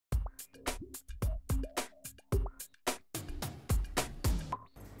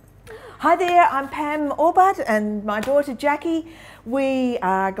Hi there, I'm Pam Orbud and my daughter Jackie. We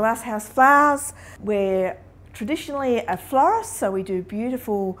are Glasshouse Flowers. We're traditionally a florist, so we do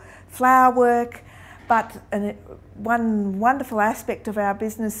beautiful flower work, but one wonderful aspect of our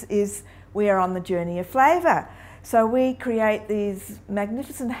business is we are on the journey of flavour. So we create these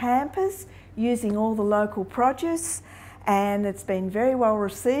magnificent hampers using all the local produce, and it's been very well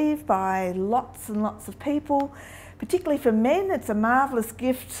received by lots and lots of people. Particularly for men, it's a marvellous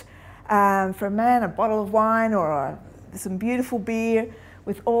gift. For a man, a bottle of wine or some beautiful beer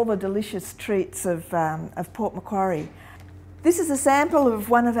with all the delicious treats of Port Macquarie. This is a sample of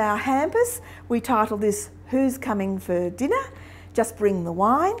one of our hampers. We titled this "Who's Coming for Dinner? Just Bring the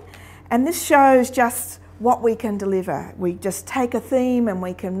Wine." And this shows just what we can deliver. We just take a theme and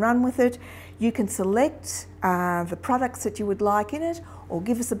we can run with it. You can select the products that you would like in it, or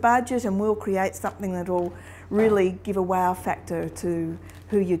give us a budget and we'll create something that will really give a wow factor to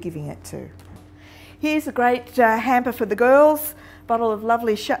who you're giving it to. Here's a great hamper for the girls. Bottle of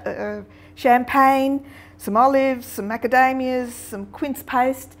lovely champagne, some olives, some macadamias, some quince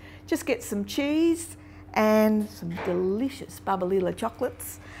paste. Just get some cheese and some delicious Bubbalila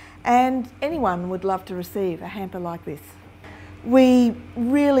chocolates. And anyone would love to receive a hamper like this. We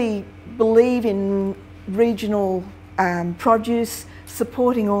really believe in regional produce,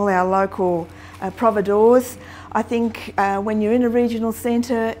 supporting all our local providors. I think when you're in a regional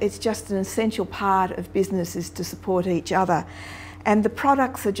centre, it's just an essential part of business is to support each other. And the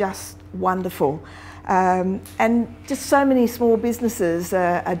products are just wonderful. And just so many small businesses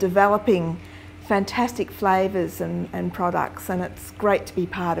are developing fantastic flavours and products, and it's great to be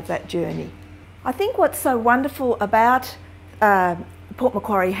part of that journey. I think what's so wonderful about Port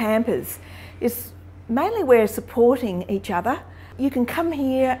Macquarie Hampers is mainly we're supporting each other. You can come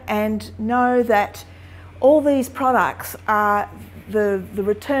here and know that all these products are, the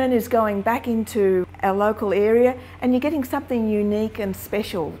return is going back into our local area, and you're getting something unique and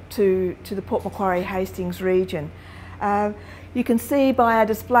special to the Port Macquarie Hastings region. You can see by our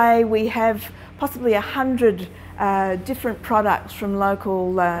display we have possibly 100 different products from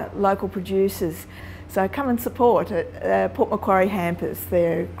local producers. So come and support Port Macquarie Hampers.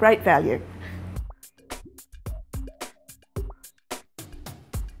 They're great value.